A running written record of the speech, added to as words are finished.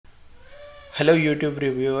Hello YouTube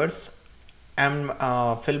reviewers. I'm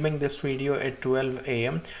filming this video at 12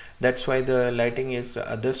 a.m. That's why the lighting is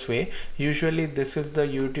this way. Usually this is the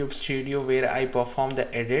YouTube studio where I perform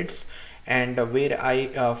the edits and where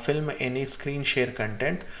I film any screen share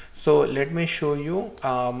content. So let me show you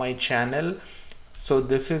my channel. So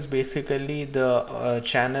this is basically the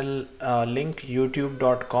channel link,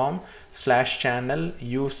 youtube.com/channel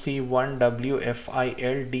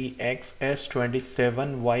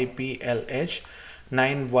UC1WFILDXS27YPLH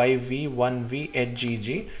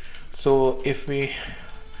 9YV1VHGG. So if we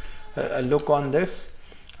look on this,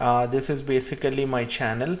 this is basically my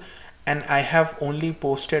channel, and I have only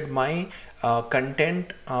posted my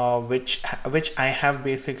content which I have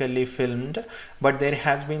basically filmed, but there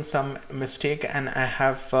has been some mistake and I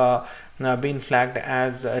have been flagged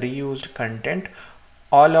as reused content.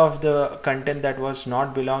 All of the content that was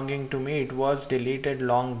not belonging to me, it was deleted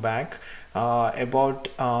long back, about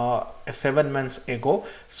 7 months ago.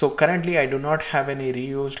 So currently I do not have any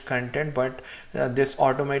reused content, but this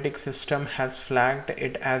automatic system has flagged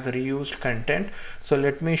it as reused content. So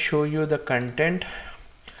let me show you the content.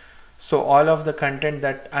 So all of the content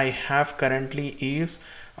that I have currently is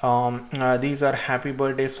these are happy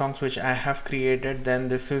birthday songs which I have created. Then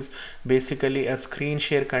this is basically a screen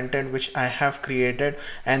share content which I have created,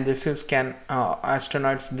 and this is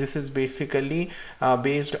astronauts. This is basically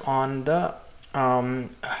based on the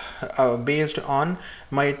based on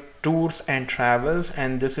my tours and travels,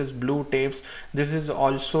 and this is blue tapes. This is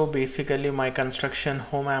also basically my construction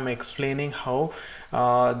home. I'm explaining how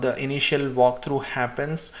the initial walkthrough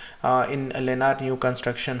happens in Lennar new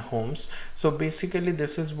construction homes. So basically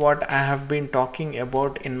this is what I have been talking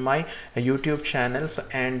about in my YouTube channels,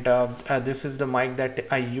 and this is the mic that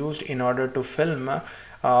I used in order to film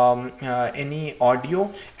any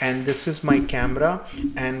audio, and this is my camera,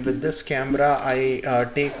 and with this camera I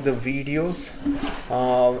take the videos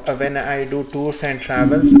when I do tours and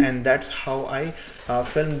travels, and that's how I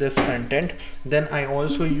film this content. Then I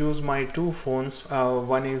also use my two phones.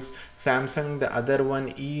 One is Samsung, the other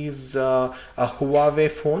one is a Huawei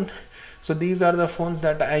phone. So these are the phones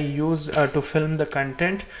that I use to film the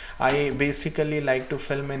content. I basically like to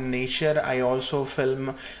film in nature. I also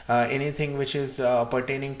film anything which is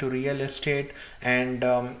pertaining to real estate, and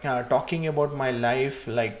talking about my life,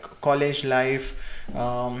 like college life.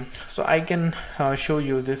 So I can show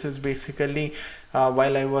you. This is basically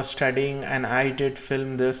while I was studying, and I did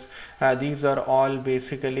film this. These are all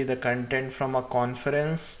basically the content from a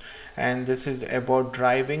conference, and this is about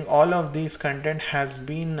driving. All of these content has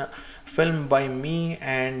been filmed by me,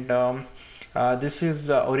 and this is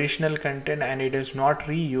original content and it is not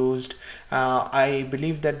reused. I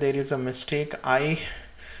believe that there is a mistake. I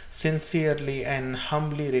sincerely and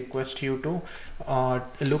humbly request you to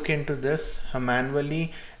look into this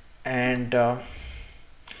manually, and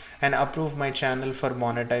approve my channel for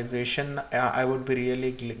monetization. I would be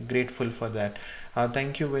really grateful for that.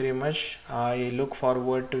 Thank you very much. I look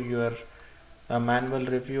forward to your manual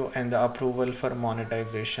review and the approval for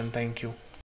monetization. Thank you.